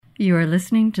You are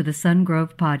listening to the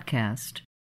Sungrove Podcast.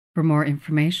 For more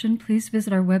information, please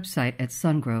visit our website at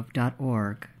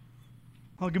sungrove.org.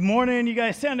 Well, good morning. You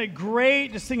guys sounded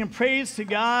great, just singing praise to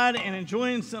God and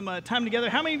enjoying some time together.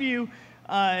 How many of you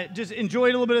just enjoyed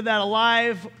a little bit of that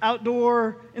alive,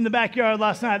 outdoor, in the backyard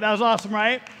last night? That was awesome,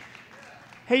 right?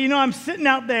 Hey, you know, I'm sitting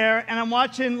out there and I'm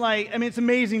watching, it's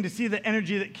amazing to see the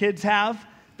energy that kids have.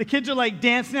 The kids are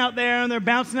dancing out there and they're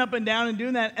bouncing up and down and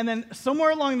doing that. And then somewhere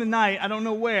along the night, I don't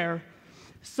know where,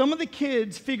 some of the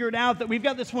kids figured out that we've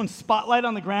got this one spotlight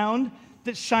on the ground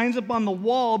that shines up on the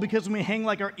wall because when we hang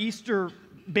our Easter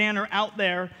banner out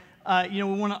there, we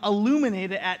want to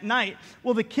illuminate it at night.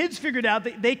 Well, the kids figured out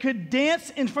that they could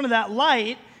dance in front of that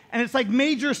light, and it's like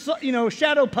major,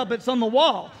 shadow puppets on the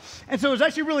wall. And so it was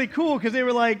actually really cool because they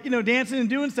were dancing and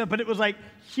doing stuff, but it was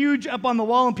huge up on the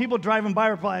wall, and people driving by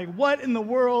were like, what in the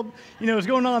world, is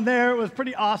going on there? It was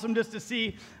pretty awesome just to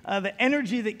see the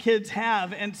energy that kids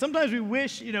have. And sometimes we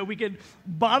wish, we could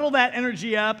bottle that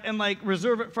energy up and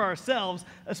reserve it for ourselves,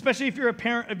 especially if you're a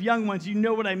parent of young ones. You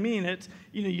know what I mean. It's,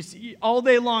 you see all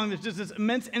day long, there's just this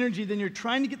immense energy, then you're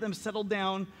trying to get them settled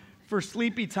down for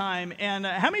sleepy time. And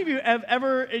how many of you have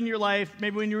ever in your life,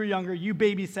 maybe when you were younger, you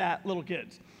babysat little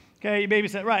kids? Okay, you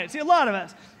babysat, right. See, a lot of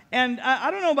us. And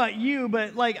I don't know about you,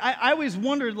 but I always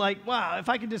wondered, wow, if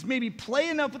I could just maybe play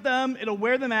enough with them, it'll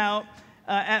wear them out.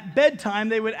 At bedtime,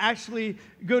 they would actually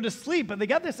go to sleep. But they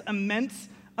got this immense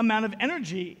amount of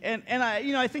energy. And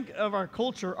I think of our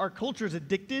culture. Our culture is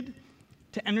addicted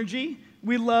to energy.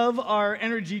 We love our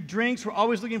energy drinks. We're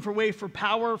always looking for a way for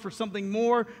power, for something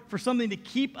more, for something to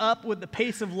keep up with the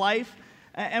pace of life.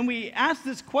 And we ask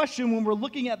this question when we're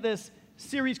looking at this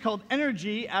series called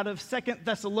Energy out of 2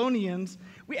 Thessalonians.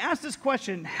 We ask this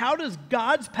question: how does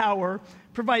God's power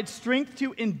provide strength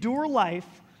to endure life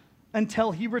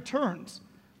until he returns?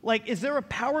 Is there a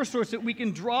power source that we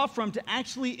can draw from to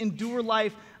actually endure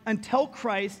life until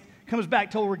Christ comes back,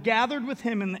 till we're gathered with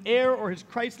him in the air or his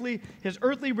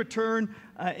earthly return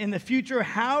in the future?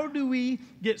 How do we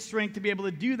get strength to be able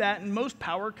to do that? And most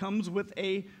power comes with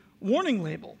a warning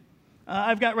label.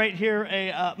 I've got right here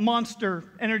a Monster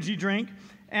energy drink.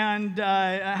 And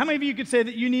how many of you could say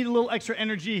that you need a little extra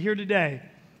energy here today?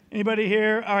 Anybody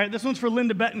here? All right, this one's for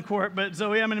Linda Betancourt, but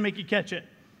Zoe, I'm going to make you catch it.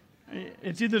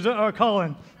 It's either Zoe or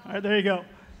Colin. All right, there you go.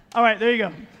 All right, there you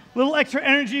go. Little extra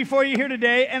energy for you here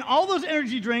today. And all those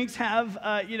energy drinks have,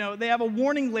 they have a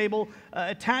warning label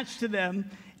attached to them.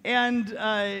 And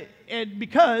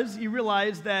because you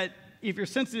realize that if you're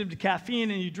sensitive to caffeine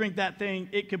and you drink that thing,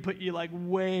 it could put you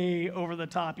way over the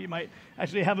top. You might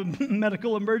actually have a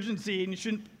medical emergency, and you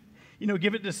shouldn't,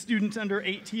 give it to students under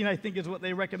 18, I think is what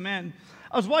they recommend.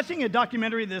 I was watching a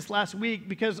documentary this last week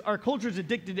because our culture is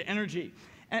addicted to energy.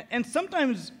 And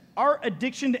sometimes our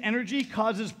addiction to energy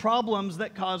causes problems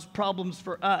that cause problems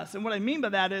for us. And what I mean by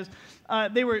that is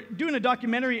they were doing a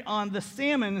documentary on the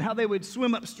salmon and how they would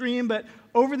swim upstream, but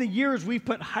over the years we've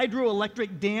put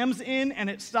hydroelectric dams in, and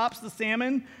it stops the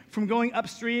salmon from going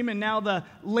upstream, and now the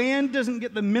land doesn't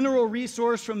get the mineral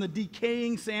resource from the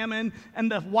decaying salmon,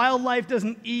 and the wildlife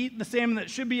doesn't eat the salmon that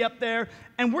should be up there,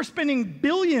 and we're spending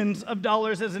billions of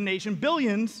dollars as a nation,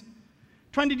 billions,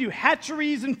 trying to do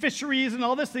hatcheries and fisheries and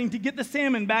all this thing to get the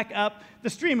salmon back up the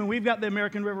stream. And we've got the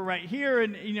American River right here,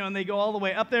 and and they go all the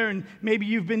way up there. And maybe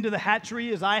you've been to the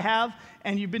hatchery, as I have,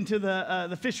 and you've been to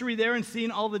the fishery there and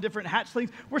seen all the different hatchlings.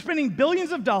 We're spending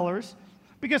billions of dollars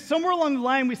because somewhere along the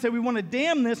line we said we want to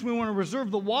dam this, we want to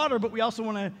reserve the water, but we also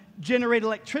want to generate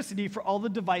electricity for all the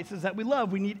devices that we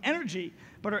love. We need energy,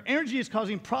 but our energy is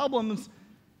causing problems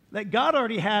that God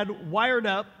already had wired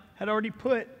up, had already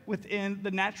put within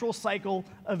the natural cycle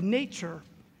of nature,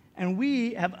 and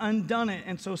we have undone it.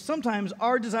 And so sometimes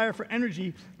our desire for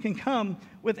energy can come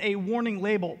with a warning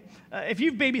label. If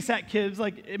you've babysat kids,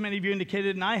 like many of you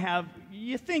indicated, and I have,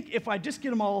 you think if I just get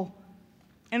them all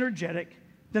energetic,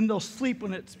 then they'll sleep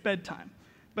when it's bedtime.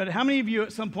 But how many of you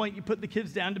at some point you put the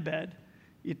kids down to bed,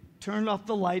 you turned off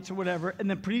the lights or whatever, and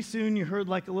then pretty soon you heard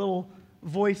a little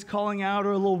voice calling out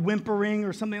or a little whimpering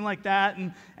or something like that,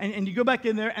 and you go back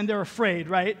in there and they're afraid,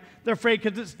 right? They're afraid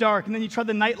because it's dark, and then you try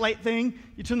the nightlight thing,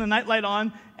 you turn the nightlight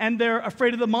on, and they're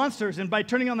afraid of the monsters, and by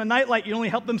turning on the nightlight, you only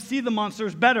help them see the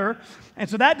monsters better, and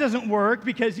so that doesn't work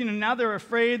because, now they're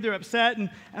afraid, they're upset,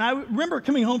 and I remember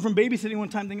coming home from babysitting one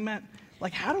time thinking, man,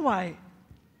 how do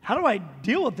I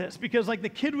deal with this? Because the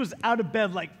kid was out of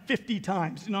bed 50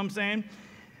 times, you know what I'm saying?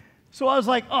 So I was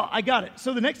like, oh, I got it.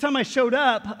 So the next time I showed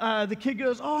up, the kid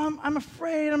goes, oh, I'm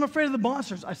afraid of the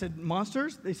monsters. I said,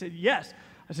 monsters? They said, yes.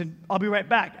 I said, I'll be right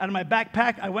back. Out of my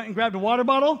backpack, I went and grabbed a water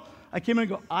bottle. I came in and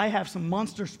go, I have some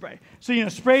Monster spray. So,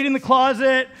 spray it in the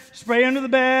closet, spray under the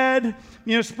bed,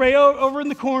 spray over in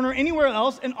the corner, anywhere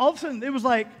else. And all of a sudden, it was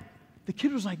like, the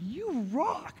kid was like, you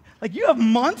rock. Like, you have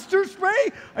Monster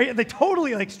spray? They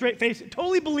totally, straight face,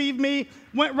 totally believed me,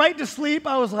 went right to sleep.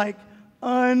 I was like,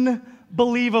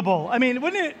 unbelievable. I mean,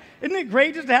 isn't it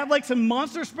great just to have, some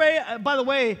Monster spray? By the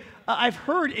way, I've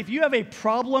heard if you have a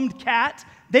problemed cat,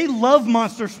 they love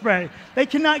Monster spray. They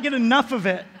cannot get enough of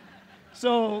it.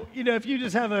 So, if you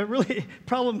just have a really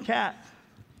problem cat.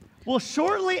 Well,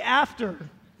 shortly after,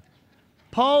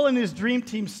 Paul and his dream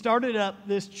team started up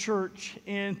this church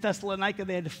in Thessalonica.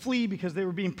 They had to flee because they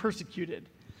were being persecuted.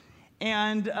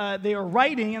 And they are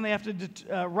writing, and they have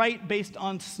to write based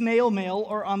on snail mail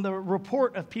or on the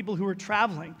report of people who are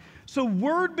traveling. So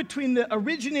word between the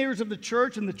originators of the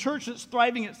church and the church that's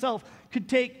thriving itself could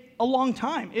take a long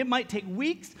time. It might take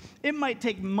weeks. It might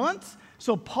take months.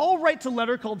 So Paul writes a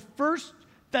letter called 1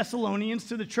 Thessalonians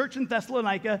to the church in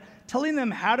Thessalonica, telling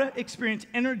them how to experience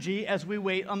energy as we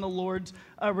wait on the Lord's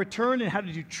return and how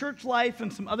to do church life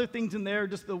and some other things in there,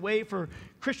 just the way for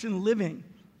Christian living.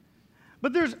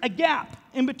 But there's a gap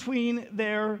in between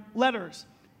their letters,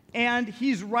 and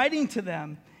he's writing to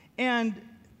them and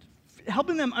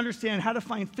helping them understand how to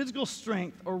find physical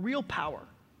strength or real power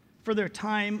for their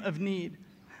time of need.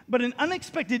 But an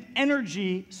unexpected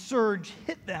energy surge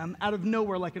hit them out of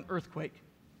nowhere like an earthquake.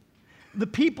 The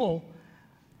people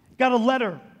got a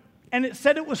letter, and it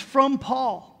said it was from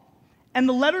Paul. And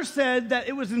the letter said that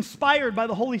it was inspired by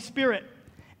the Holy Spirit.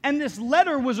 And this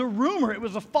letter was a rumor. It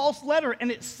was a false letter.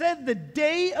 And it said the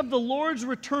day of the Lord's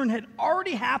return had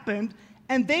already happened,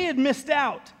 and they had missed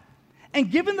out. And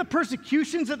given the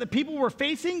persecutions that the people were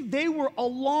facing, they were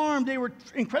alarmed. They were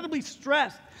incredibly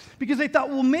stressed because they thought,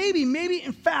 well, maybe,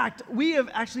 in fact, we have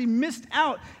actually missed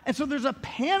out. And so there's a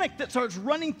panic that starts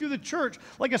running through the church,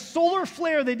 like a solar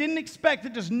flare they didn't expect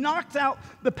that just knocks out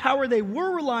the power they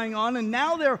were relying on, and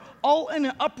now they're all in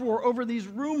an uproar over these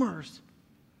rumors.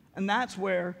 And that's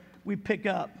where we pick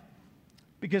up,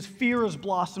 because fear has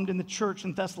blossomed in the church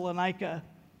in Thessalonica.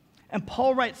 And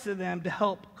Paul writes to them to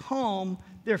help calm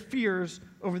their fears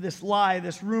over this lie,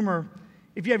 this rumor.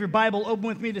 If you have your Bible, open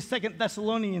with me to 2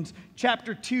 Thessalonians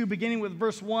chapter 2, beginning with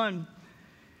verse 1.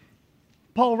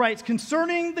 Paul writes,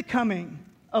 concerning the coming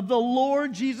of the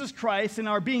Lord Jesus Christ and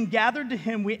our being gathered to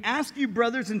him, we ask you,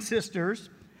 brothers and sisters,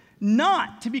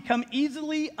 not to become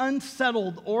easily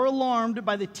unsettled or alarmed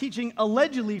by the teaching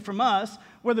allegedly from us,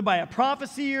 whether by a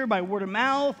prophecy or by word of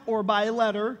mouth or by a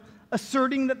letter,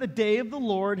 asserting that the day of the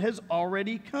Lord has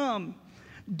already come.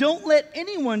 Don't let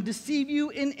anyone deceive you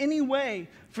in any way,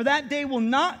 for that day will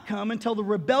not come until the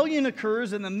rebellion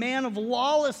occurs and the man of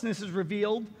lawlessness is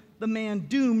revealed, the man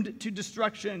doomed to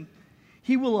destruction.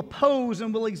 He will oppose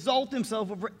and will exalt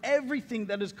himself over everything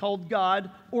that is called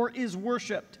God or is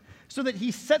worshipped, so that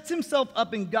he sets himself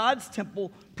up in God's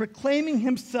temple, proclaiming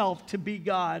himself to be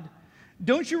God.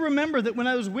 Don't you remember that when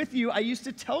I was with you, I used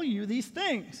to tell you these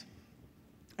things?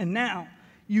 And now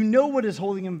you know what is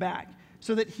holding him back,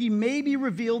 so that he may be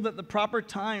revealed at the proper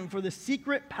time. For the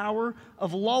secret power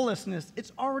of lawlessness,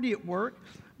 it's already at work,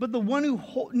 but the one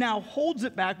who now holds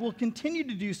it back will continue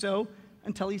to do so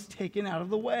until he's taken out of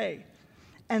the way.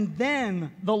 And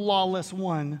then the lawless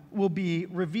one will be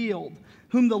revealed,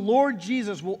 whom the Lord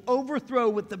Jesus will overthrow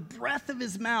with the breath of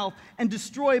his mouth and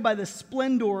destroy by the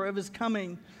splendor of his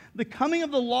coming. The coming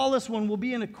of the lawless one will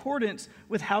be in accordance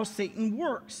with how Satan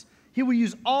works. He will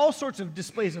use all sorts of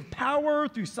displays of power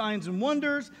through signs and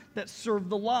wonders that serve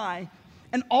the lie,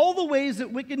 and all the ways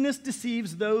that wickedness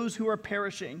deceives those who are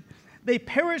perishing. They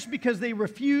perish because they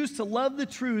refuse to love the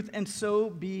truth and so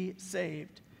be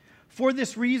saved. For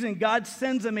this reason, God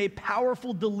sends them a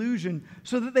powerful delusion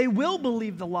so that they will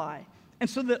believe the lie, and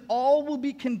so that all will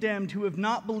be condemned who have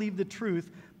not believed the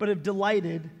truth but have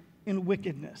delighted in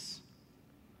wickedness.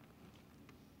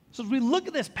 So as we look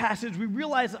at this passage, we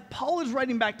realize that Paul is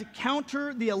writing back to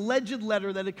counter the alleged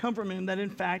letter that had come from him that in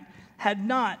fact had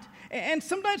not. And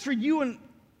sometimes for you and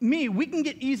me, we can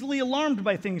get easily alarmed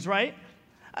by things, right?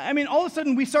 I mean, all of a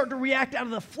sudden we start to react out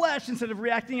of the flesh instead of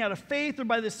reacting out of faith or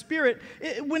by the Spirit.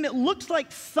 When it looks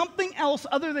like something else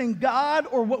other than God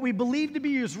or what we believe to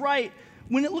be is right,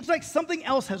 when it looks like something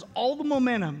else has all the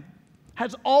momentum,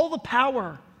 has all the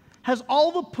power, has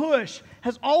all the push,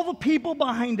 has all the people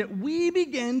behind it, we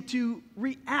begin to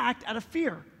react out of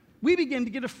fear. We begin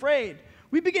to get afraid.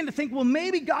 We begin to think, well,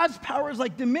 maybe God's power is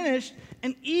diminished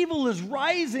and evil is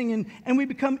rising, and we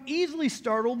become easily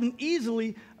startled and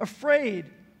easily afraid.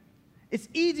 It's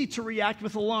easy to react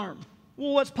with alarm.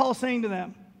 Well, what's Paul saying to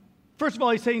them? First of all,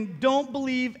 he's saying, don't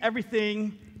believe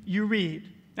everything you read.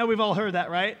 Now, we've all heard that,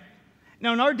 right?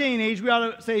 Now, in our day and age, we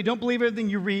ought to say, don't believe everything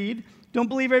you read. Don't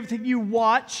believe everything you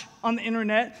watch on the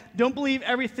internet. Don't believe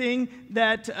everything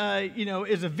that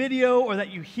is a video or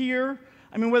that you hear.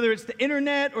 I mean, whether it's the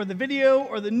internet or the video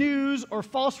or the news or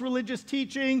false religious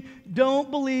teaching, don't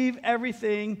believe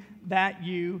everything that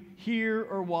you hear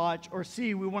or watch or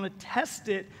see. We want to test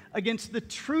it against the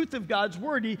truth of God's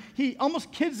word. He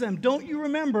almost kids them. Don't you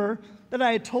remember that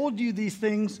I had told you these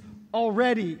things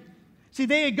already? See,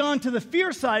 they had gone to the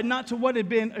fear side, not to what had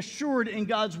been assured in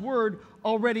God's word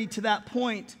already to that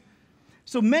point.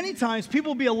 So many times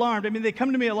people will be alarmed. I mean, they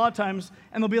come to me a lot of times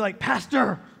and they'll be like,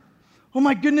 Pastor, oh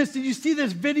my goodness, did you see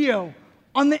this video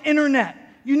on the internet?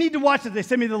 You need to watch it. They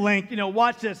send me the link,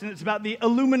 watch this. And it's about the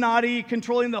Illuminati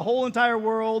controlling the whole entire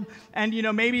world. And,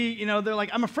 maybe, they're like,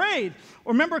 I'm afraid.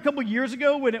 Or remember a couple years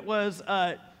ago when it was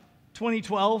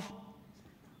 2012?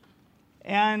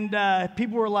 And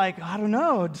people were like, I don't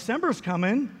know, December's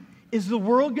coming. Is the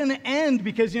world going to end?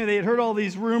 Because, they had heard all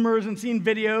these rumors and seen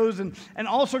videos and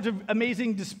all sorts of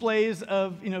amazing displays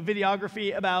of,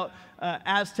 videography about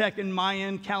Aztec and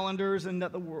Mayan calendars and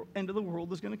that the end of the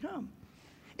world is going to come.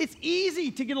 It's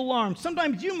easy to get alarmed.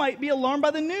 Sometimes you might be alarmed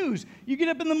by the news. You get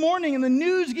up in the morning and the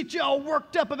news gets you all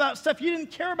worked up about stuff you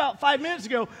didn't care about 5 minutes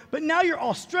ago, but now you're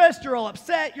all stressed, you're all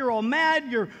upset, you're all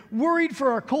mad, you're worried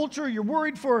for our culture, you're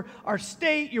worried for our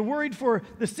state, you're worried for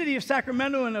the city of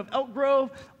Sacramento and of Elk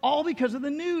Grove, all because of the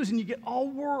news, and you get all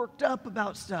worked up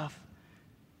about stuff.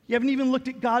 You haven't even looked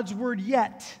at God's word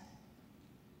yet,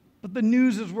 but the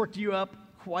news has worked you up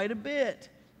quite a bit.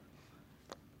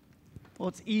 Well,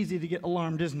 it's easy to get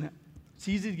alarmed, isn't it? It's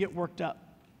easy to get worked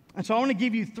up. And so I want to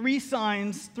give you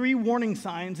 3 warning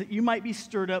signs that you might be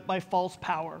stirred up by false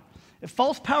power. If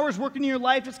false power is working in your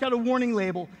life, it's got a warning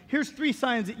label. Here's 3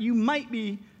 signs that you might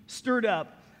be stirred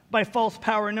up by false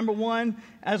power. Number 1,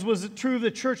 as was true of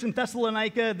the church in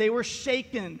Thessalonica, they were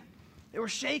shaken. They were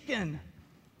shaken.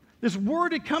 This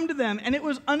word had come to them, and it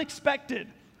was unexpected.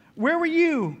 Where were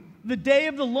you the day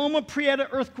of the Loma Prieta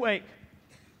earthquake?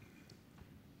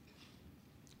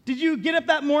 Did you get up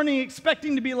that morning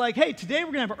expecting to be like, hey, today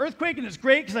we're going to have an earthquake and it's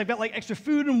great because I've got like extra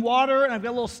food and water and I've got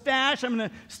a little stash. I'm going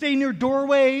to stay near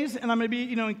doorways and I'm going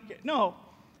to be, no.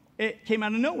 It came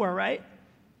out of nowhere, right?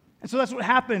 And so that's what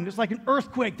happened. It's like an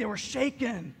earthquake. They were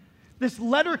shaken. This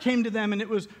letter came to them and it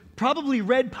was probably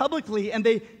read publicly and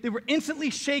they were instantly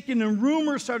shaken and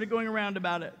rumors started going around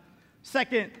about it.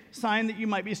 Second sign that you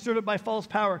might be stirred up by false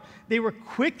power, they were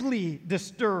quickly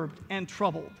disturbed and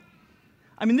troubled.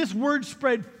 I mean, this word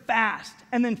spread fast,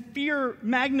 and then fear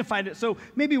magnified it. So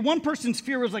maybe one person's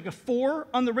fear was like a 4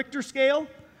 on the Richter scale,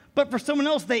 but for someone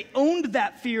else, they owned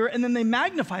that fear, and then they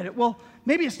magnified it. Well,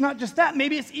 maybe it's not just that.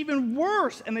 Maybe it's even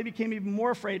worse, and they became even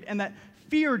more afraid, and that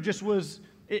fear just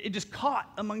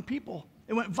caught among people.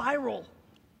 It went viral,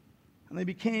 and they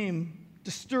became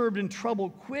disturbed and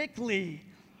troubled quickly.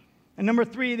 And number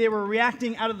 3, they were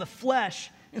reacting out of the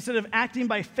flesh instead of acting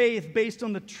by faith based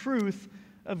on the truth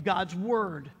of God's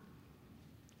word.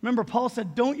 Remember, Paul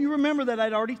said, don't you remember that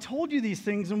I'd already told you these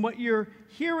things, and what you're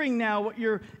hearing now, what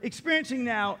you're experiencing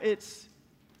now, it's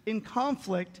in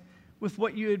conflict with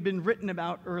what you had been written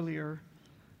about earlier.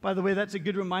 By the way, that's a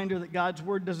good reminder that God's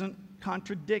word doesn't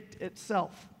contradict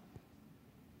itself,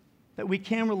 that we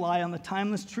can rely on the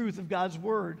timeless truth of God's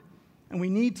word, and we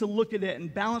need to look at it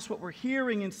and balance what we're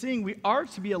hearing and seeing. We are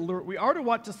to be alert. We are to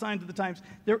watch the signs of the times.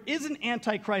 There is an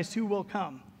Antichrist who will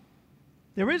come.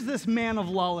 There is this man of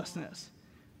lawlessness.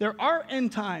 There are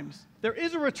end times. There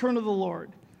is a return of the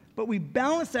Lord. But we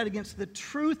balance that against the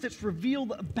truth that's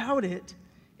revealed about it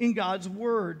in God's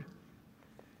word.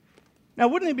 Now,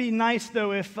 wouldn't it be nice,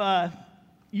 though, if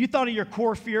you thought of your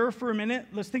core fear for a minute?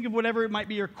 Let's think of whatever it might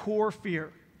be your core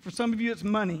fear. For some of you, it's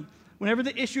money. Whenever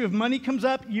the issue of money comes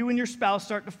up, you and your spouse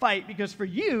start to fight because for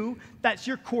you, that's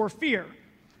your core fear.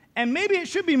 And maybe it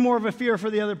should be more of a fear for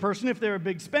the other person if they're a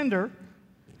big spender.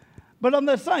 But on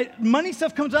the side, money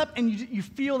stuff comes up and you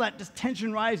feel that just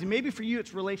tension rising. Maybe for you,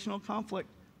 it's relational conflict.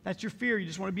 That's your fear. You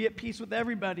just want to be at peace with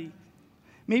everybody.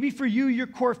 Maybe for you, your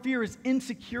core fear is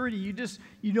insecurity.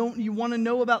 You want to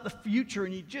know about the future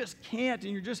and you just can't.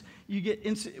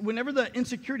 And whenever the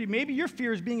insecurity, maybe your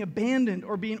fear is being abandoned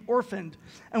or being orphaned.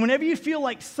 And whenever you feel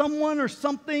like someone or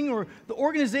something or the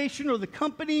organization or the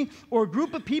company or a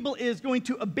group of people is going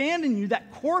to abandon you,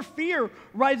 that core fear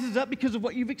rises up because of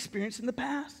what you've experienced in the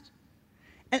past.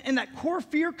 And that core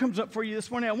fear comes up for you this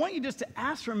morning. I want you just to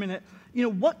ask for a minute,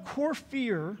 what core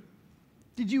fear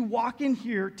did you walk in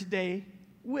here today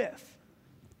with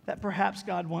that perhaps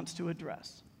God wants to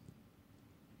address?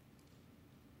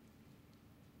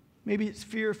 Maybe it's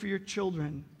fear for your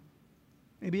children.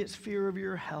 Maybe it's fear of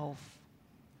your health.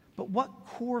 But what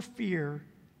core fear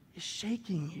is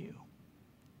shaking you.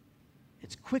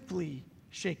 It's quickly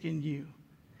shaking you.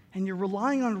 And you're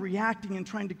relying on reacting and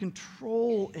trying to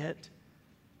control it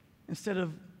instead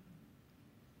of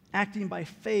acting by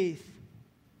faith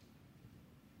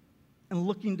and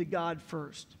looking to God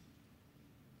first.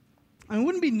 I mean,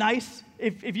 wouldn't it be nice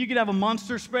if you could have a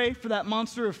monster spray for that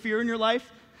monster of fear in your life?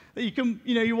 That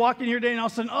you walk in here today and all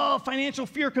of a sudden, financial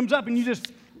fear comes up and you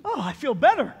just, I feel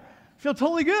better. I feel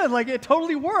totally good. Like it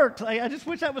totally worked. I just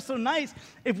wish that was so nice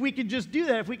if we could just do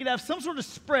that. If we could have some sort of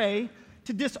spray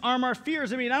to disarm our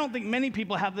fears. I mean, I don't think many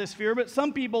people have this fear, but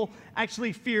some people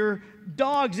actually fear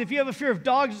dogs. If you have a fear of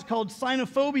dogs, it's called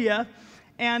cynophobia,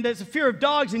 and it's a fear of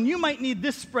dogs, and you might need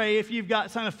this spray if you've got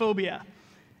cynophobia.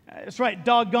 That's right,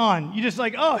 dog gone. You just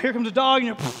like, here comes a dog,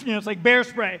 and it's like bear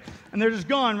spray, and they're just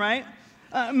gone, right?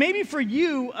 Maybe for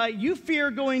you, you fear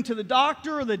going to the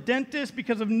doctor or the dentist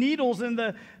because of needles, and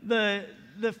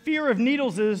the fear of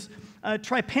needles is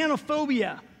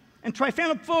trypanophobia. And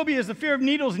trypanophobia is the fear of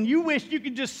needles, and you wish you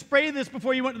could just spray this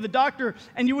before you went to the doctor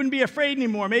and you wouldn't be afraid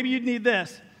anymore. Maybe you'd need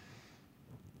this.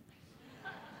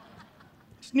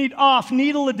 Just need off,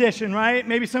 needle edition, right?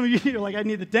 Maybe some of you are like, I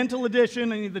need the dental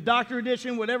edition, I need the doctor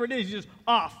edition, whatever it is, you just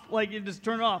off, like you just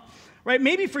turn it off. Right?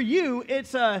 Maybe for you,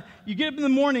 it's you get up in the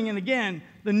morning and again,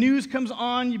 the news comes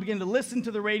on, you begin to listen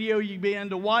to the radio, you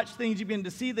begin to watch things, you begin to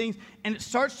see things, and it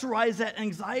starts to rise that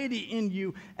anxiety in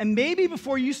you. And maybe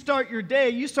before you start your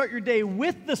day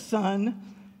with the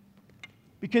sun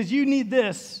because you need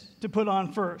this to put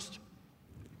on first.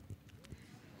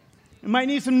 You might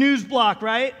need some news block,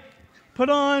 right? Put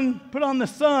on the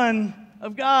Son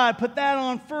of God, put that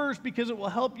on first because it will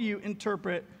help you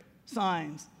interpret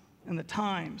signs and the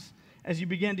times as you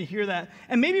begin to hear that.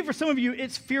 And maybe for some of you,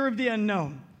 it's fear of the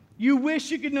unknown. You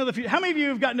wish you could know the future. How many of you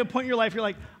have gotten to a point in your life you're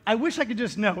like, I wish I could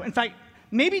just know. In fact,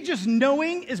 maybe just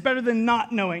knowing is better than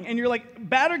not knowing. And you're like,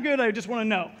 bad or good, I just want to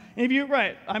know. And if you,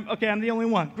 right, I'm the only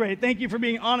one. Great, thank you for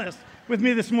being honest with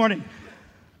me this morning.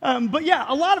 But yeah,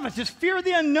 a lot of us just fear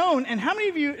the unknown. And how many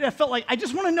of you have felt like, I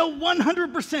just want to know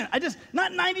 100%?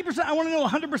 Not 90%, I want to know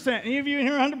 100%. Any of you in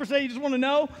here 100%, you just want to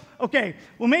know? Okay,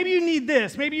 well, maybe you need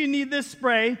this. Maybe you need this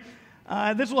spray.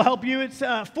 This will help you. It's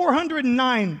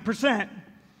 409%.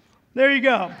 There you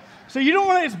go. So you don't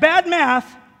want to, it's bad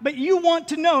math, but you want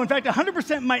to know. In fact,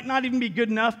 100% might not even be good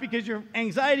enough because your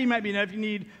anxiety might be enough. You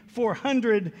need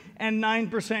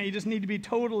 409%. You just need to be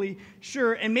totally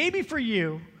sure. And maybe for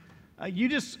you, you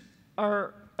just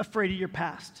are afraid of your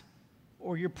past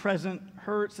or your present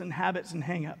hurts and habits and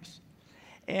hang-ups.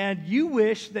 And you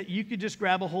wish that you could just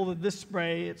grab a hold of this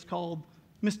spray. It's called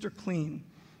Mr. Clean.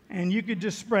 And you could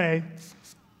just spray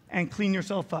and clean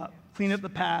yourself up. Clean up the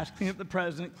past, clean up the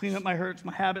present, clean up my hurts,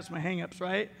 my habits, my hang-ups,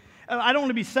 right? I don't want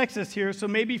to be sexist here, so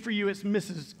maybe for you it's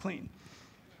Mrs. Clean.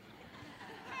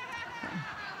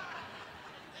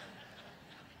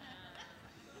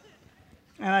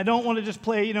 And I don't want to just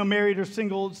play, married or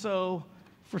single, so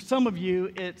for some of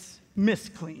you, it's Miss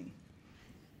Clean.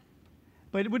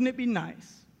 But wouldn't it be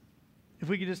nice if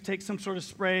we could just take some sort of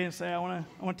spray and say, I want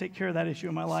to take care of that issue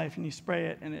in my life, and you spray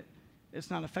it, and it's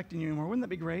not affecting you anymore? Wouldn't that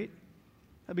be great?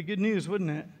 That'd be good news, wouldn't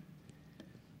it?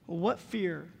 Well, what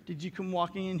fear did you come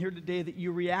walking in here today that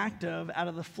you react of out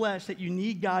of the flesh that you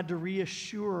need God to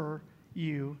reassure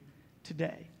you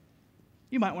today?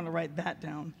 You might want to write that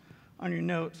down on your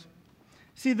notes.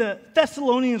 See, the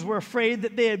Thessalonians were afraid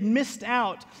that they had missed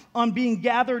out on being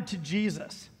gathered to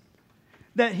Jesus,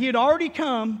 that he had already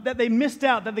come, that they missed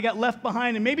out, that they got left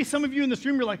behind. And maybe some of you in this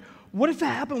room, you're like, what if that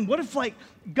happened? What if,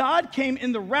 God came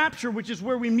in the rapture, which is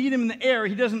where we meet him in the air?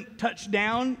 He doesn't touch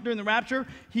down during the rapture.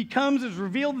 He comes, is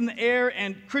revealed in the air,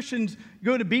 and Christians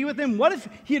go to be with him. What if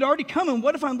he had already come, and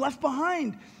what if I'm left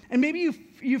behind? And maybe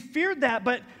you feared that,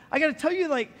 but I got to tell you,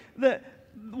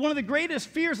 one of the greatest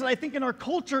fears that I think in our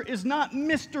culture is not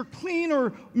Mr. Clean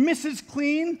or Mrs.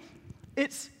 Clean.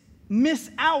 It's miss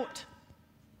out.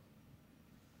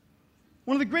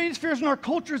 One of the greatest fears in our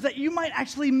culture is that you might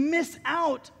actually miss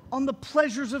out on the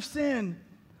pleasures of sin,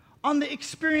 on the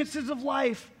experiences of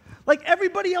life. Like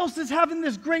everybody else is having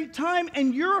this great time,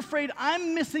 and you're afraid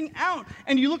I'm missing out.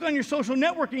 And you look on your social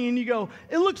networking and you go,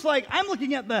 it looks like I'm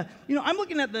looking at the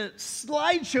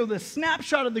slideshow, the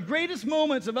snapshot of the greatest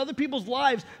moments of other people's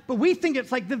lives, but we think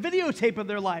it's like the videotape of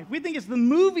their life. We think it's the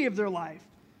movie of their life.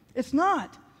 It's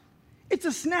not. It's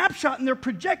a snapshot, and they're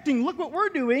projecting, look what we're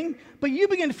doing, but you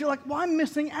begin to feel like, well, I'm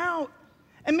missing out.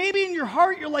 And maybe in your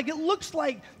heart, you're like, it looks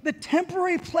like the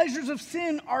temporary pleasures of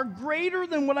sin are greater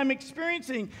than what I'm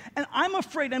experiencing. And I'm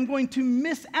afraid I'm going to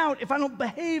miss out if I don't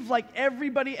behave like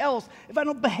everybody else, if I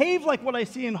don't behave like what I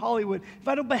see in Hollywood, if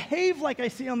I don't behave like I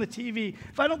see on the TV,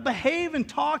 if I don't behave and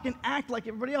talk and act like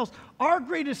everybody else. Our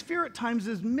greatest fear at times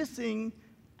is missing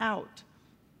out.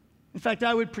 In fact,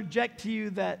 I would project to you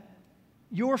that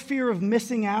your fear of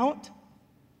missing out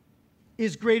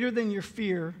is greater than your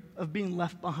fear of being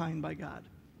left behind by God.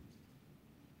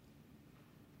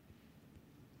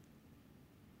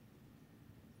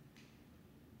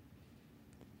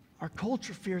 Our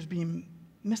culture fears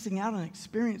missing out on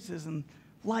experiences and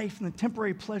life and the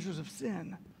temporary pleasures of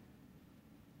sin.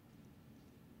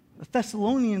 The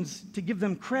Thessalonians, to give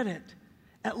them credit,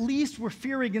 at least were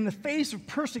fearing in the face of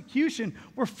persecution,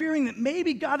 were fearing that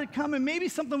maybe God had come and maybe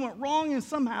something went wrong and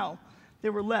somehow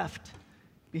they were left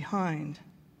behind.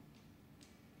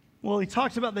 Well, he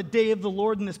talks about the day of the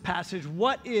Lord in this passage.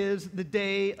 What is the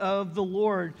day of the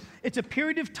Lord? It's a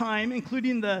period of time,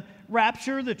 including the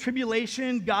rapture, the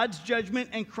tribulation, God's judgment,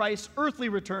 and Christ's earthly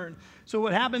return. So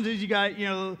what happens is you got,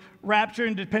 rapture,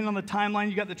 and depending on the timeline,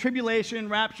 you got the tribulation,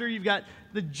 rapture, you've got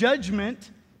the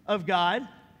judgment of God,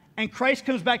 and Christ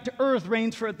comes back to earth,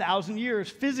 reigns for 1,000 years.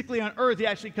 Physically on earth, he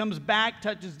actually comes back,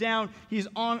 touches down, he's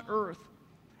on earth.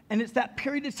 And it's that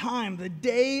period of time, the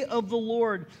day of the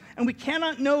Lord. And we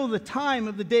cannot know the time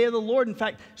of the day of the Lord. In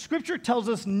fact, Scripture tells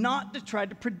us not to try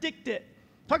to predict it.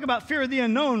 Talk about fear of the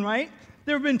unknown, right?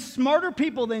 There have been smarter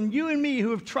people than you and me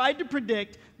who have tried to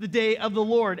predict the day of the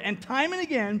Lord. And time and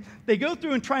again, they go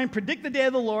through and try and predict the day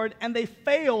of the Lord, and they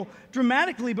fail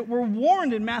dramatically. But we're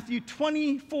warned in Matthew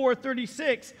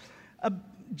 24:36,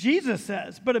 Jesus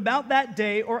says, "But about that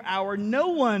day or hour, no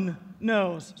one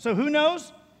knows." So who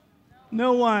knows?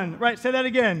 No one. Right, say that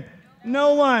again.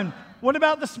 No one. What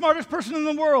about the smartest person in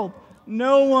the world?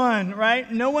 No one, right?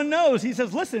 No one knows. He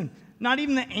says, listen, not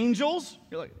even the angels.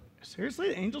 You're like, seriously?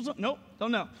 The angels? Nope,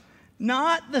 don't know.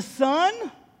 Not the Son.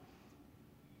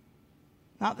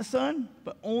 Not the Son,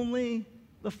 but only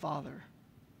the Father.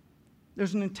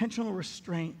 There's an intentional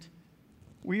restraint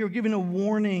where you're given a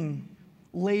warning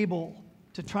label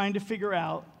to trying to figure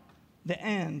out the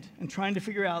end and trying to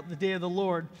figure out the day of the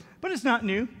Lord. But it's not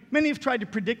new. Many have tried to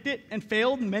predict it and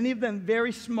failed, many of them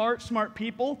very smart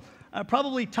people.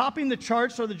 Probably topping the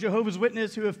charts are the Jehovah's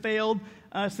Witnesses who have failed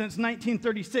since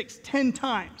 1936, 10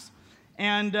 times.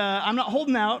 And I'm not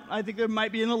holding out. I think there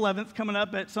might be an 11th coming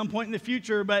up at some point in the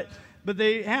future, but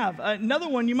they have. Another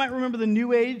one, you might remember the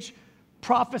New Age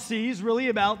prophecies really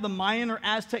about the Mayan or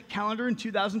Aztec calendar in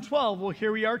 2012. Well,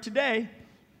 here we are today.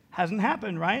 Hasn't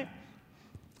happened, right?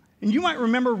 And you might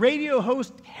remember radio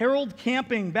host Harold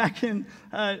Camping back in,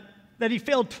 that he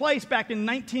failed twice back in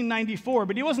 1994,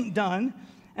 but he wasn't done.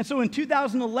 And so in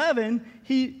 2011,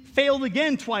 he failed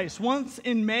again twice, once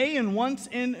in May and once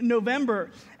in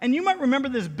November. And you might remember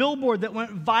this billboard that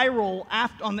went viral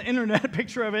on the internet, a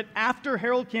picture of it, after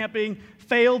Harold Camping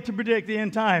failed to predict the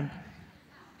end time.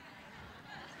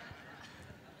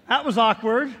 That was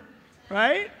awkward,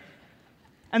 right?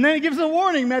 And then he gives a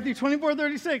warning, Matthew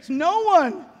 24:36. No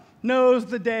one knows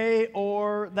the day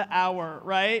or the hour,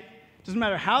 right? Doesn't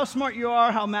matter how smart you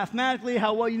are, how mathematically,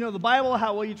 how well you know the Bible,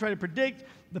 how well you try to predict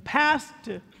the past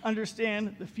to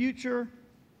understand the future.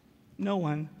 No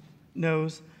one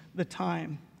knows the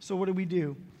time. So what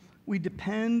do? We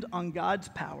depend on God's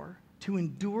power to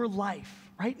endure life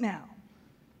right now,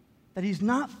 that he's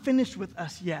not finished with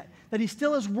us yet, that he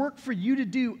still has work for you to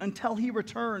do until he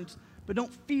returns. But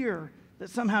don't fear that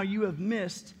somehow you have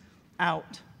missed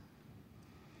out.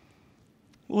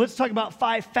 Well, let's talk about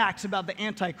 5 facts about the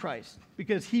Antichrist,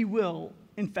 because he will,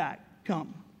 in fact,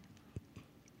 come.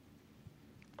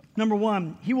 Number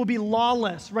 1, he will be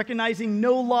lawless, recognizing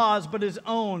no laws but his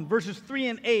own. Verses 3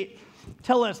 and 8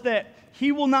 tell us that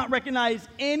he will not recognize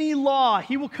any law.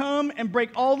 He will come and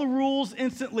break all the rules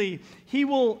instantly. He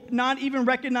will not even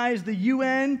recognize the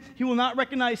UN. He will not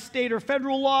recognize state or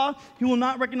federal law. He will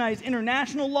not recognize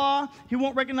international law. He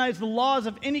won't recognize the laws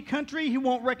of any country. He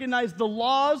won't recognize the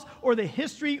laws or the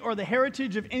history or the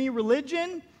heritage of any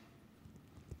religion.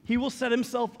 He will set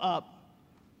himself up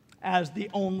as the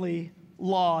only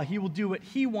law. He will do what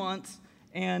he wants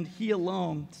and he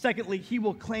alone. Secondly, he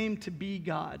will claim to be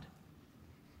God.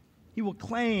 He will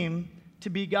claim to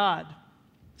be God.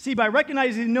 See, by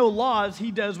recognizing no laws,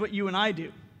 he does what you and I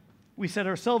do. We set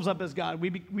ourselves up as God.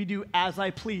 We do as I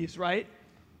please, right?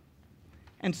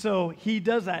 And so he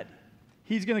does that.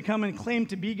 He's going to come and claim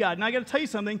to be God. And I got to tell you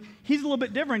something. He's a little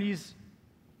bit different. He's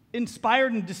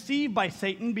inspired and deceived by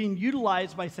Satan, being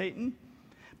utilized by Satan.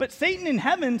 But Satan in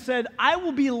heaven said, I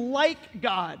will be like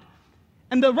God.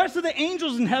 And the rest of the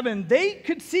angels in heaven, they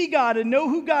could see God and know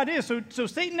who God is. So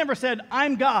Satan never said,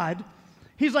 I'm God.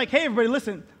 He's like, hey, everybody,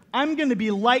 listen, I'm going to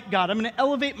be like God. I'm going to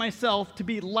elevate myself to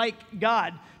be like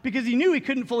God. Because he knew he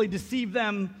couldn't fully deceive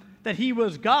them that he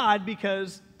was God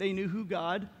because they knew who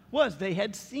God was. They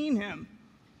had seen him.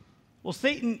 Well,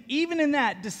 Satan, even in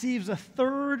that, deceives a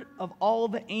third of all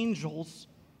the angels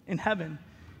in heaven.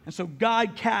 And so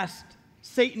God cast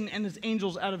Satan and his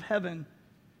angels out of heaven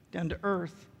down to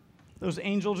earth. Those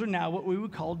angels are now what we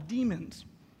would call demons.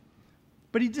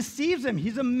 But he deceives them.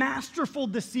 He's a masterful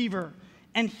deceiver.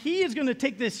 And he is going to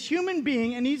take this human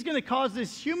being and he's going to cause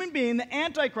this human being, the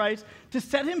Antichrist, to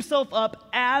set himself up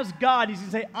as God. He's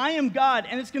going to say, I am God.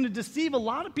 And it's going to deceive a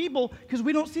lot of people because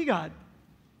we don't see God.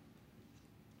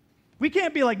 We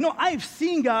can't be like, no, I've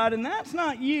seen God and that's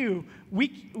not you. We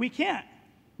can't.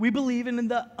 We believe in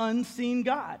the unseen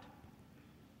God.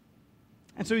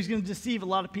 And so he's going to deceive a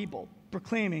lot of people,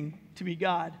 proclaiming to be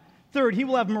God. Third, he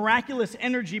will have miraculous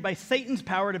energy by Satan's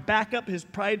power to back up his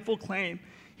prideful claim.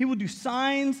 He will do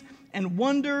signs and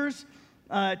wonders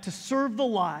to serve the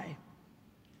lie.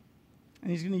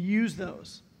 And he's going to use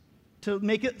those to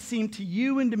make it seem to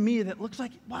you and to me that looks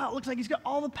like, wow, it looks like he's got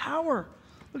all the power.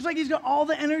 Looks like he's got all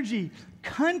the energy.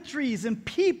 Countries and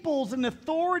peoples and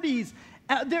authorities,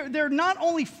 they're not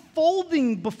only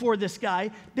folding before this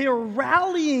guy, they are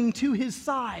rallying to his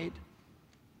side.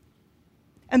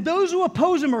 And those who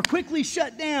oppose him are quickly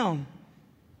shut down.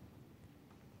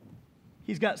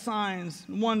 He's got signs,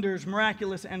 wonders,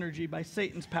 miraculous energy by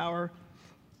Satan's power.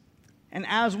 And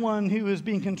as one who is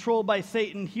being controlled by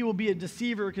Satan, he will be a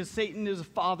deceiver because Satan is a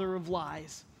father of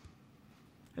lies.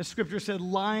 As Scripture said,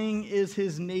 lying is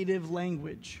his native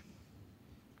language.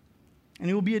 And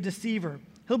he will be a deceiver.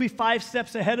 He'll be 5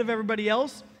 steps ahead of everybody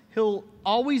else. He'll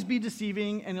always be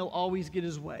deceiving, and he'll always get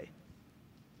his way.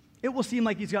 It will seem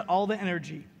like he's got all the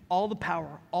energy, all the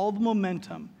power, all the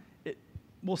momentum. It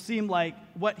will seem like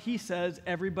what he says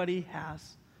everybody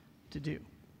has to do.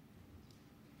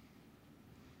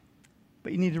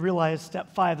 But you need to realize,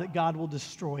 step 5, that God will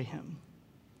destroy him.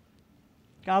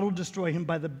 God will destroy him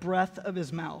by the breath of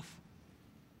his mouth.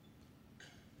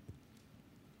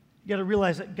 You got to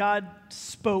realize that God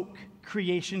spoke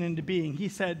creation into being. He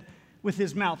said with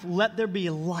his mouth, let there be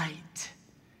light.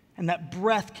 And that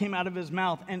breath came out of his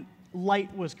mouth, and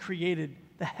light was created.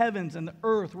 The heavens and the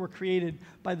earth were created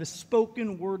by the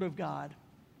spoken word of God.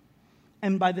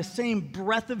 And by the same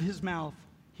breath of his mouth,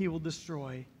 he will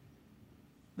destroy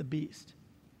the beast,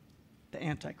 the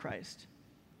Antichrist.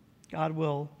 God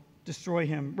will destroy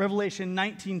him. Revelation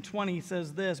 19:20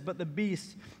 says this, but the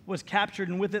beast was captured,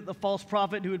 and with it the false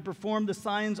prophet who had performed the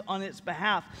signs on its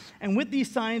behalf. And with these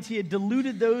signs he had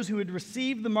deluded those who had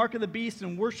received the mark of the beast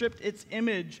and worshipped its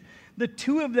image. The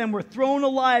 2 of them were thrown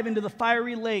alive into the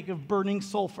fiery lake of burning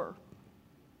sulfur.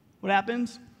 What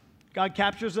happens? God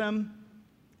captures them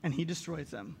and he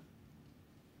destroys them.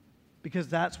 Because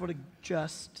that's what a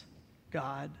just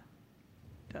God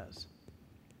does.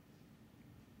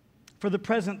 For the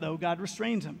present, though, God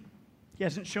restrains him. He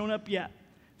hasn't shown up yet.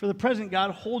 For the present,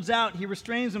 God holds out. He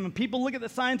restrains him. And people look at the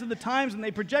signs of the times and they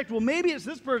project, well, maybe it's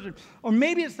this person or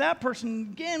maybe it's that person.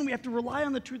 Again, we have to rely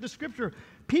on the truth of Scripture.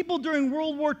 People during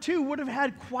World War II would have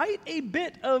had quite a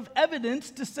bit of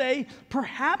evidence to say,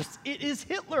 perhaps it is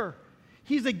Hitler.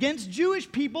 He's against Jewish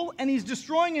people and he's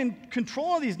destroying and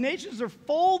controlling these nations. They're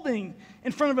folding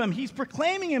in front of him. He's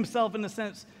proclaiming himself, in a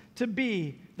sense, to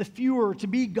be the Führer, to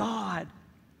be God.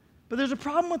 But there's a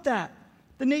problem with that.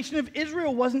 The nation of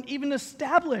Israel wasn't even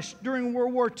established during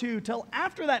World War II till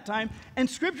after that time, and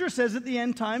Scripture says at the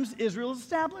end times Israel is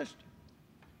established.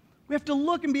 We have to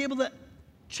look and be able to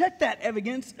check that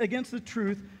evidence against the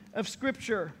truth of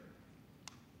Scripture.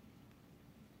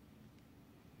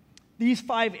 These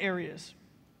 5 areas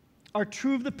are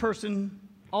true of the person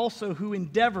also who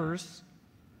endeavors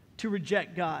to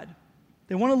reject God.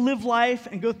 They want to live life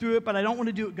and go through it, but I don't want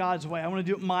to do it God's way. I want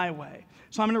to do it my way.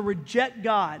 So I'm going to reject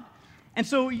God. And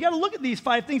so you got to look at these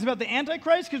 5 things about the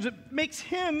Antichrist because it makes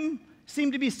him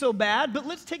seem to be so bad. But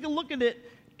let's take a look at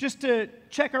it just to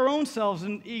check our own selves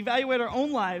and evaluate our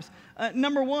own lives.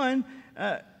 Number 1,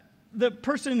 the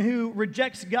person who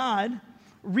rejects God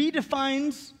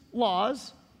redefines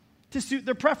laws to suit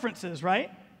their preferences,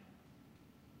 right?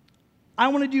 I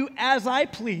want to do as I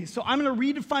please. So I'm going to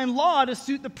redefine law to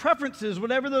suit the preferences,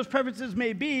 whatever those preferences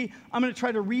may be. I'm going to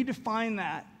try to redefine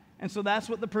that. And so that's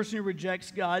what the person who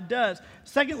rejects God does.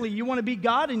 Secondly, you want to be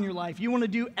God in your life. You want to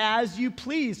do as you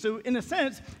please. So in a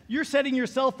sense, you're setting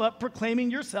yourself up, proclaiming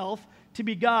yourself to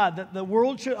be God, that the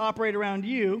world should operate around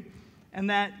you, and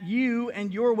that you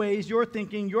and your ways, your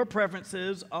thinking, your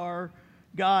preferences are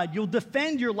God. You'll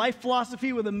defend your life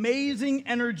philosophy with amazing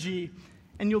energy,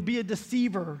 and you'll be a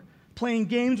deceiver, playing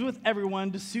games with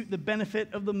everyone to suit the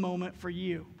benefit of the moment for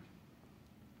you.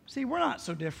 See, we're not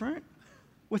so different.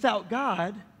 Without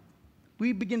God,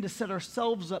 we begin to set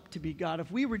ourselves up to be God.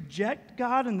 If we reject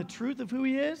God and the truth of who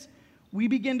he is, we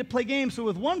begin to play games. So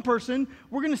with one person,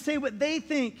 we're going to say what they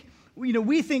think,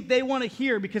 we think they want to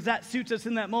hear because that suits us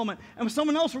in that moment. And with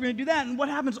someone else, we're going to do that. And what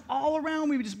happens all around,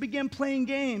 we just begin playing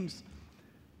games.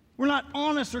 We're not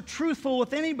honest or truthful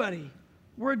with anybody.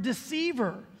 We're a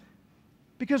deceiver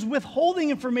because withholding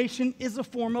information is a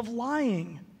form of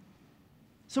lying.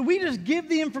 So we just give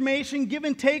the information, give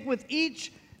and take with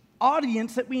each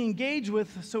audience that we engage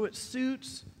with so it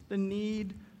suits the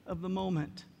need of the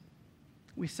moment.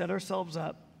 We set ourselves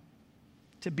up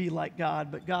to be like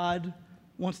God, but God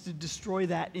wants to destroy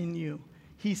that in you.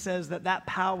 He says that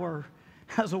power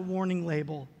has a warning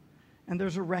label, and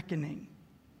there's a reckoning.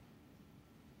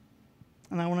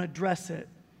 And I want to address it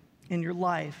in your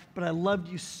life, but I loved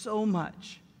you so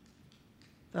much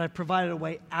that I provided a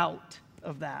way out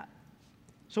of that.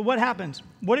 So what happens?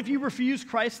 What if you refuse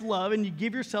Christ's love and you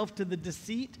give yourself to the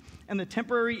deceit and the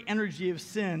temporary energy of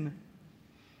sin?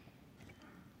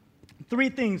 3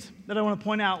 things that I want to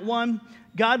point out. 1,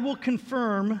 God will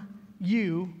confirm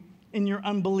you in your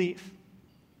unbelief.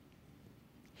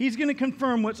 He's going to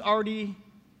confirm what's already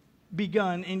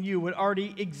begun in you, what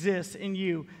already exists in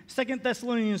you. 2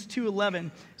 Thessalonians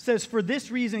 2:11 says, "For this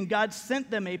reason God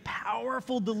sent them a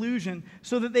powerful delusion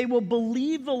so that they will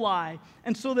believe the lie,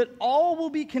 and so that all will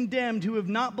be condemned who have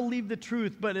not believed the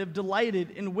truth but have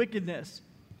delighted in wickedness."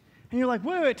 And you're like,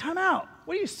 wait, time out.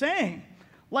 What are you saying?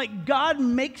 Like God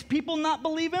makes people not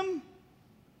believe him?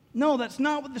 No, that's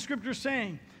not what the scripture is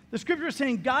saying. The scripture is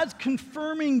saying God's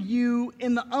confirming you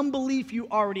in the unbelief you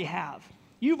already have.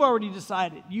 You've already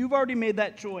decided. You've already made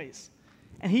that choice.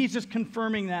 And he's just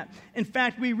confirming that. In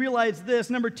fact, we realize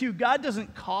this. Number 2, God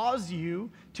doesn't cause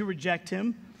you to reject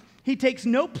him. He takes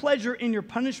no pleasure in your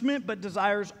punishment, but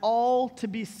desires all to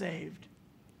be saved.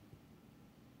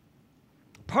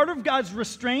 Part of God's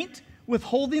restraint with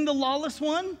holding the lawless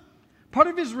one, part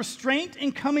of his restraint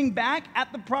in coming back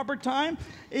at the proper time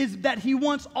is that he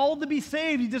wants all to be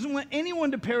saved. He doesn't want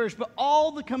anyone to perish, but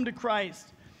all to come to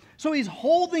Christ. So he's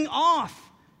holding off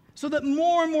so that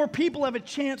more and more people have a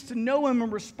chance to know him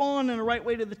and respond in a right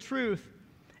way to the truth.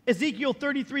 Ezekiel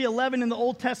 33:11 in the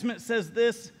Old Testament says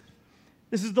this.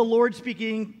 This is the Lord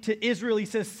speaking to Israel. He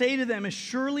says, "Say to them, as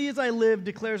surely as I live,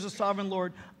 declares the sovereign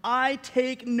Lord, I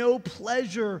take no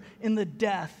pleasure in the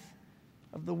death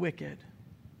of the wicked,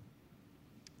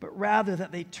 but rather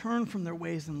that they turn from their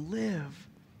ways and live."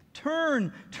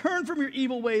 Turn from your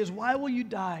evil ways. Why will you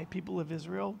die, people of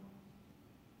Israel?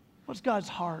 What's God's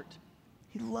heart?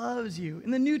 He loves you.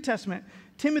 In the New Testament,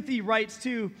 Timothy writes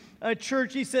to a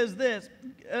church, he says this,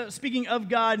 speaking of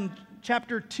God in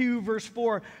chapter 2, verse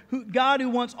 4, God who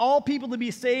wants all people to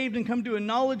be saved and come to a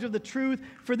knowledge of the truth,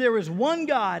 for there is one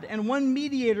God and one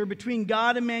mediator between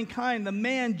God and mankind, the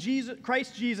man Jesus,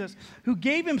 Christ Jesus, who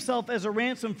gave himself as a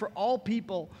ransom for all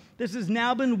people. This has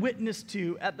now been witnessed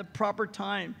to at the proper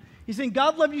time. He's saying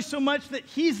God loved you so much that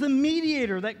he's the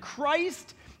mediator, that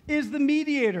Christ is the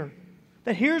mediator.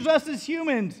 That here's us as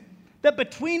humans, that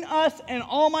between us and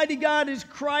Almighty God is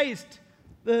Christ,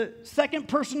 the second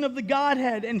person of the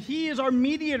Godhead, and he is our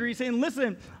mediator. He's saying,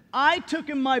 listen, I took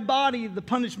in my body the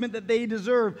punishment that they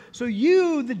deserve. So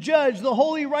you, the judge, the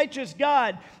holy, righteous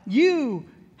God, you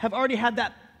have already had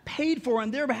that paid for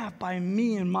on their behalf by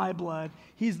me and my blood.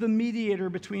 He's the mediator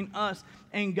between us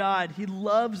and God. He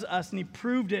loves us, and he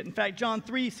proved it. In fact, John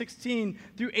 3:16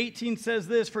 through 18 says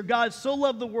this, "For God so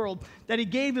loved the world that he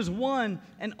gave his one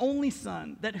and only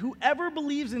Son, that whoever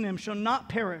believes in him shall not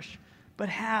perish, but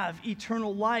have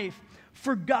eternal life.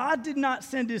 For God did not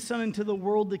send his Son into the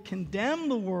world to condemn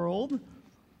the world,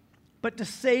 but to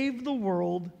save the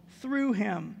world through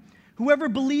him. Whoever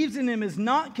believes in him is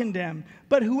not condemned,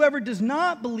 but whoever does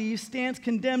not believe stands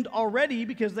condemned already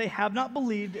because they have not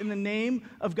believed in the name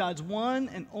of God's one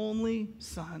and only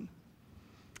Son."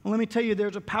 And let me tell you,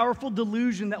 there's a powerful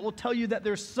delusion that will tell you that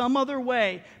there's some other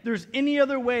way, there's any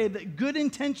other way, that good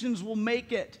intentions will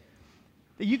make it.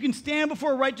 That you can stand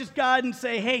before a righteous God and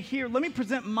say, hey, here, let me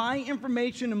present my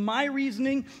information and my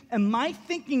reasoning and my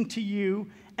thinking to you,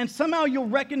 and somehow you'll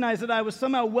recognize that I was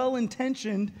somehow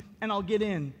well-intentioned and I'll get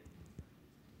in.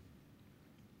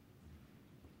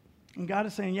 And God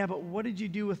is saying, yeah, but what did you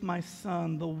do with my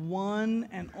Son, the one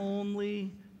and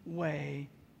only way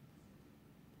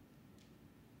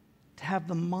to have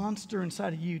the monster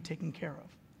inside of you taken care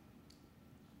of?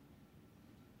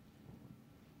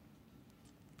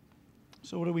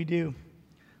 So what do we do?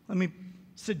 Let me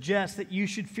suggests that you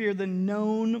should fear the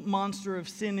known monster of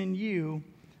sin in you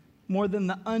more than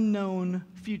the unknown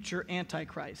future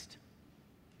Antichrist.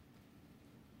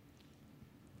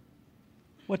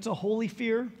 What's a holy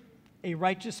fear? A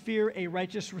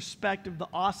righteous respect of the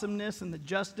awesomeness and the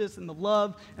justice and the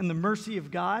love and the mercy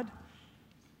of God.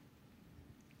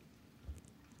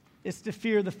 It's to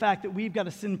fear the fact that we've got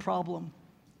a sin problem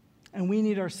and we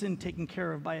need our sin taken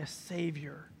care of by a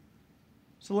Savior.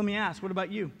 So let me ask, what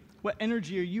about you? What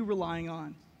energy are you relying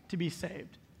on to be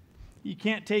saved? You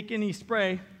can't take any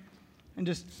spray and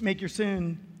just make your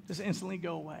sin just instantly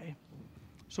go away.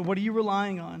 So what are you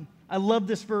relying on? I love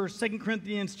this verse, 2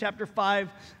 Corinthians chapter 5,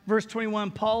 verse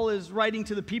 21. Paul is writing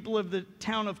to the people of the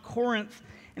town of Corinth,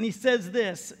 and he says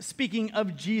this, speaking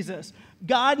of Jesus,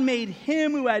 God made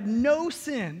him who had no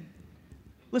sin,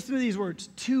 listen to these words,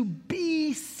 to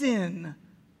be sin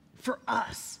for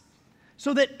us,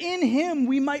 so that in him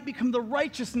we might become the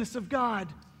righteousness of God.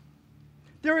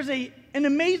 There is an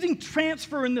amazing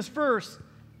transfer in this verse,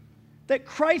 that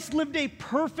Christ lived a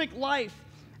perfect life,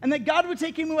 and that God would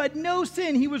take him who had no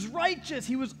sin. He was righteous,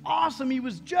 he was awesome, he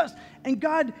was just, and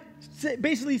God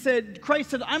basically said,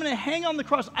 Christ said, I'm going to hang on the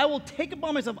cross, I will take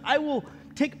upon myself, I will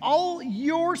take all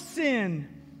your sin,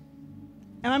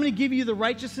 and I'm going to give you the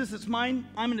righteousness that's mine,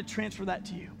 I'm going to transfer that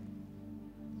to you.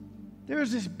 There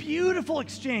is this beautiful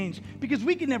exchange, because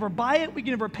we could never buy it, we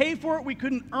could never pay for it, we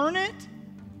couldn't earn it,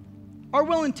 our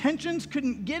well intentions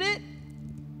couldn't get it.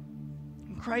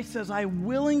 And Christ says, I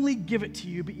willingly give it to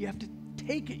you, but you have to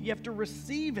take it, you have to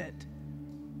receive it.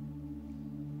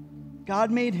 God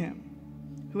made him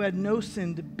who had no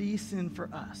sin to be sin for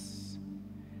us,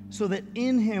 so that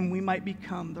in him we might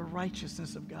become the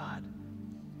righteousness of God.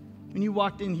 When you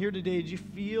walked in here today, did you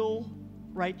feel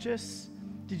righteous?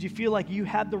 Did you feel like you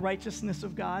had the righteousness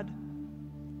of God?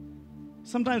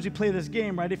 Sometimes we play this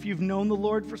game, right? If you've known the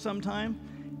Lord for some time,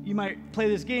 you might play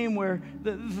this game where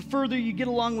the further you get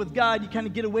along with God, you kind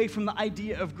of get away from the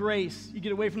idea of grace. You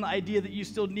get away from the idea that you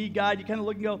still need God. You kind of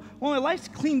look and go, well, my life's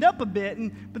cleaned up a bit.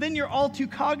 But then you're all too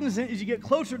cognizant as you get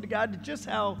closer to God to just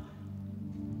how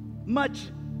much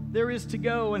there is to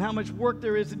go and how much work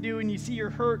there is to do. And you see your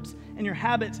hurts and your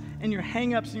habits and your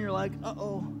hang-ups, and you're like,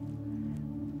 uh-oh.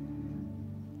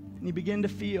 And you begin to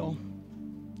feel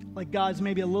like God's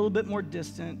maybe a little bit more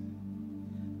distant,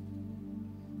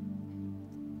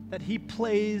 that he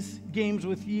plays games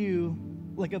with you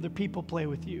like other people play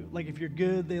with you. Like if you're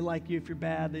good, they like you. If you're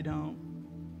bad, they don't.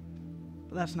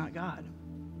 But that's not God.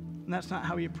 And that's not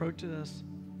how he approaches us.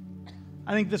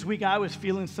 I think this week I was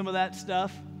feeling some of that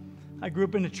stuff. I grew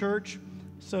up in a church,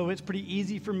 so it's pretty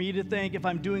easy for me to think if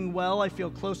I'm doing well, I feel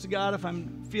close to God. If I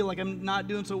feel like I'm not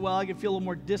doing so well, I can feel a little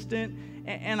more distant.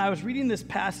 And I was reading this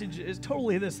passage. It's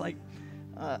totally this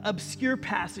obscure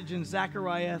passage in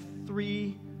Zechariah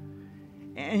 3.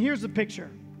 And here's the picture.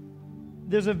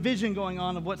 There's a vision going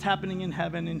on of what's happening in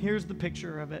heaven, and here's the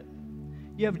picture of it.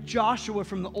 You have Joshua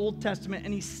from the Old Testament,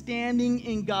 and he's standing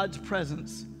in God's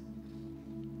presence.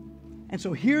 And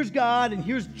so here's God, and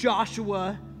here's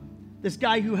Joshua, this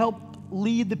guy who helped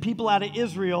lead the people out of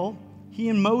Israel. He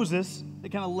and Moses, they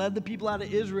kind of led the people out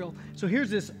of Israel. So here's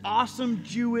this awesome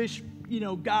Jewish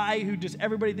guy who just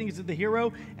everybody thinks is the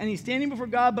hero, and he's standing before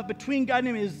God, but between God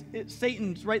and him is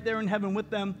Satan's right there in heaven with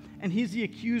them, and he's the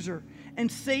accuser. And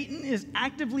Satan is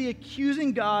actively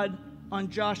accusing God on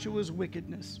Joshua's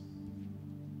wickedness.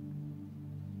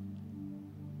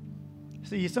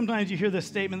 See, sometimes you hear this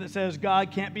statement that says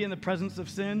God can't be in the presence of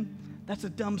sin. That's a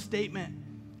dumb statement,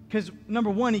 because number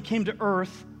one, he came to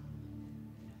earth,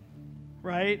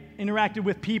 right? Interacted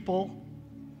with people.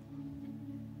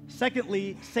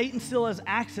 Secondly, Satan still has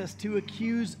access to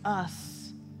accuse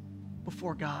us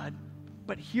before God.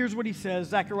 But here's what he says,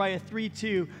 Zechariah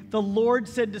 3:2. The Lord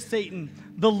said to Satan,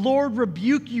 the Lord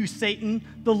rebuke you, Satan.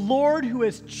 The Lord who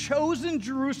has chosen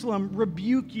Jerusalem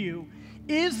rebuke you.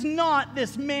 Is not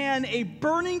this man a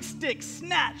burning stick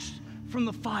snatched from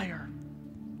the fire?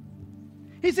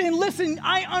 He's saying, listen,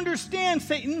 I understand,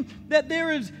 Satan, that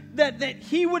that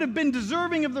he would have been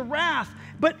deserving of the wrath.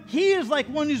 But he is like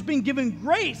one who's been given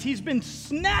grace. He's been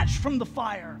snatched from the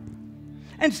fire.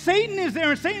 And Satan is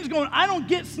there, and Satan's going, I don't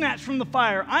get snatched from the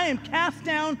fire. I am cast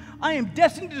down. I am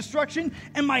destined to destruction.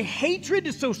 And my hatred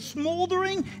is so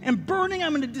smoldering and burning,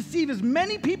 I'm going to deceive as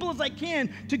many people as I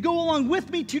can to go along with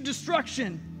me to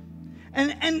destruction.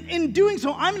 And in doing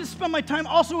so, I'm going to spend my time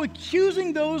also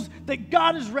accusing those that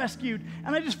God has rescued.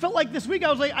 And I just felt like this week,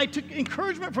 I took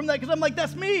encouragement from that, because I'm like,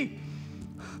 that's me.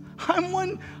 I'm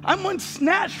one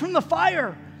snatched from the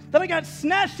fire, that I got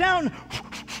snatched down,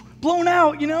 blown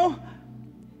out,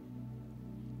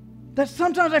 That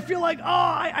sometimes I feel like,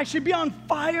 I should be on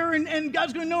fire, and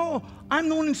God's going, no, I'm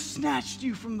the one who snatched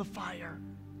you from the fire.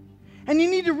 And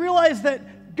you need to realize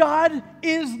that God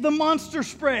is the monster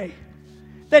spray.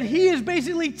 That he has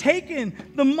basically taken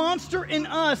the monster in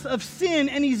us of sin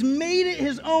and he's made it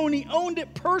his own. He owned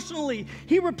it personally.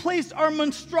 He replaced our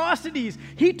monstrosities.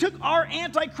 He took our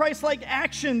antichrist-like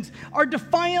actions, our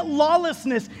defiant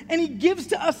lawlessness, and he gives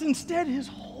to us instead his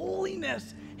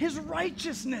holiness, his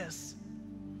righteousness.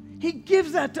 He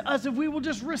gives that to us if we will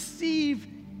just receive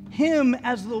him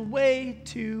as the way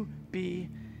to be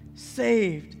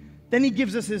saved. Then he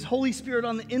gives us his Holy Spirit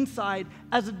on the inside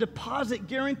as a deposit,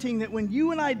 guaranteeing that when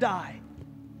you and I die,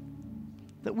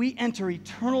 that we enter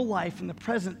eternal life in the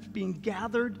present, being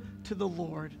gathered to the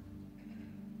Lord.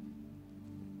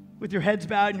 With your heads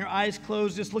bowed and your eyes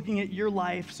closed, just looking at your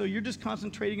life, so you're just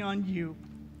concentrating on you.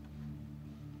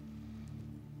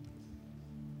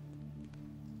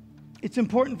 It's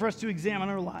important for us to examine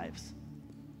our lives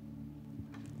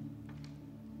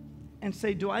and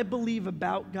say, do I believe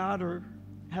about God, or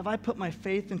have I put my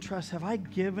faith and trust? Have I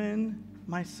given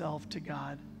myself to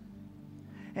God?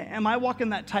 Am I walking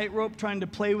that tightrope trying to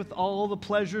play with all the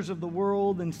pleasures of the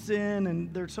world and sin,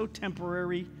 and they're so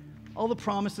temporary? All the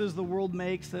promises the world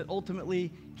makes that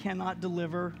ultimately cannot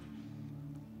deliver.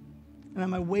 And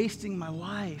am I wasting my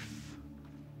life?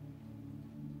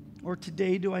 Or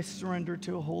today do I surrender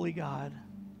to a holy God?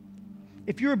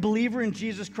 If you're a believer in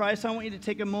Jesus Christ, I want you to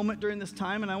take a moment during this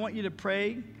time and I want you to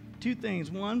pray two things.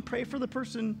 One, pray for the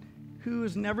person who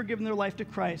has never given their life to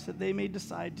Christ, that they may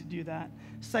decide to do that.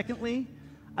 Secondly,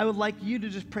 I would like you to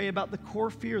just pray about the core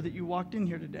fear that you walked in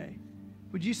here today.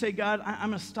 Would you say, God, I'm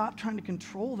going to stop trying to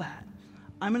control that.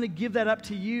 I'm going to give that up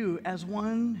to you as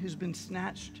one who's been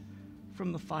snatched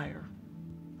from the fire.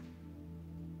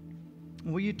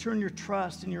 And will you turn your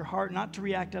trust and your heart not to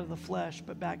react out of the flesh,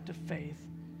 but back to faith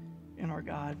in our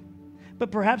God? But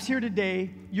perhaps here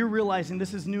today, you're realizing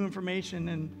this is new information,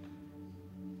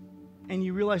 and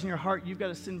you realize in your heart you've got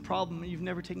a sin problem and you've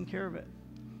never taken care of it.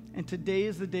 And today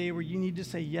is the day where you need to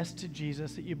say yes to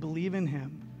Jesus, that you believe in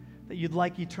him, that you'd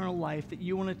like eternal life, that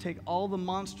you want to take all the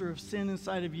monster of sin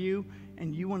inside of you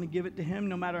and you want to give it to him,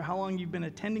 no matter how long you've been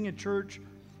attending a church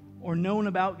or known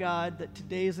about God, that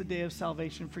today is the day of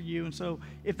salvation for you. And so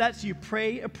if that's you,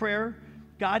 pray a prayer.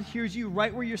 God hears you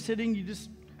right where you're sitting. You just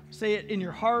say it in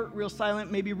your heart, real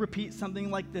silent. Maybe repeat something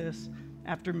like this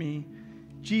after me.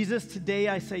 Jesus, today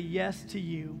I say yes to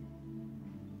you.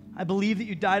 I believe that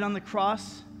you died on the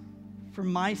cross for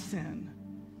my sin,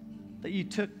 that you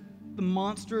took the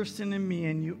monster of sin in me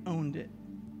and you owned it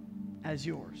as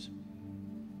yours,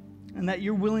 and that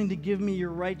you're willing to give me your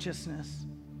righteousness.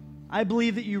 I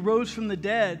believe that you rose from the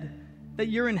dead, that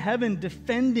you're in heaven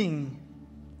defending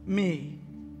me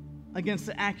against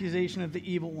the accusation of the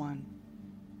evil one,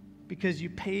 because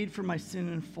you paid for my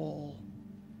sin in full.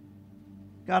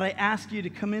 God, I ask you to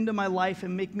come into my life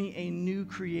and make me a new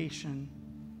creation.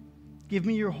 Give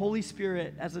me your Holy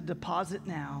Spirit as a deposit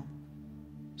now,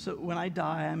 so when I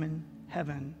die, I'm in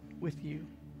heaven with you.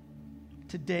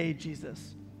 Today,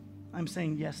 Jesus, I'm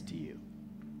saying yes to you.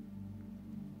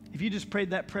 If you just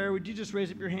prayed that prayer, would you just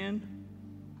raise up your hand?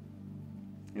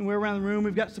 Anywhere around the room,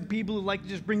 we've got some people who'd like to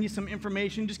just bring you some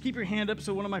information. Just keep your hand up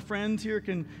so one of my friends here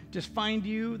can just find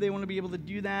you. They want to be able to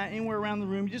do that. Anywhere around the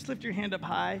room, just lift your hand up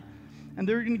high, and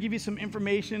they're going to give you some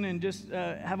information and just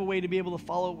have a way to be able to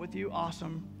follow up with you.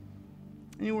 Awesome.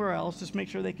 Anywhere else, just make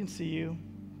sure they can see you.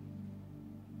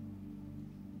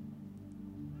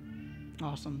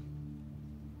 Awesome.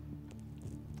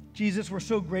 Jesus, we're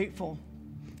so grateful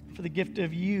for the gift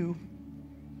of you,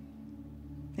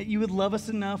 that you would love us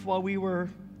enough while we were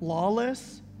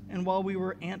lawless and while we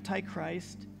were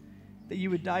antichrist, that you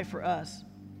would die for us.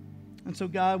 And so,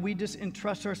 God, we just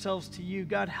entrust ourselves to you.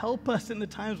 God, help us in the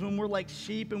times when we're like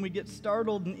sheep and we get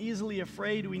startled and easily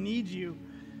afraid. We need you.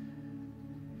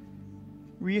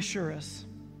 Reassure us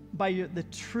by the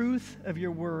truth of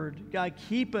your word. God,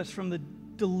 keep us from the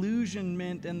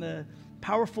delusionment and the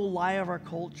powerful lie of our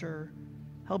culture.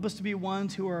 Help us to be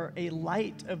ones who are a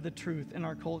light of the truth in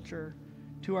our culture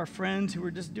to our friends who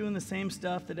are just doing the same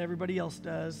stuff that everybody else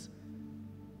does,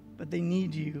 but they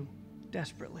need you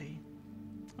desperately.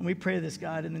 And we pray this,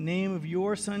 God, in the name of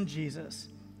your Son, Jesus.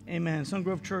 Amen.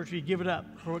 Sungrove Church, we give it up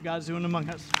for what God's doing among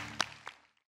us.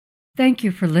 Thank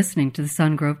you for listening to the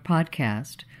Sungrove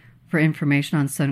Podcast. For information on Sungrove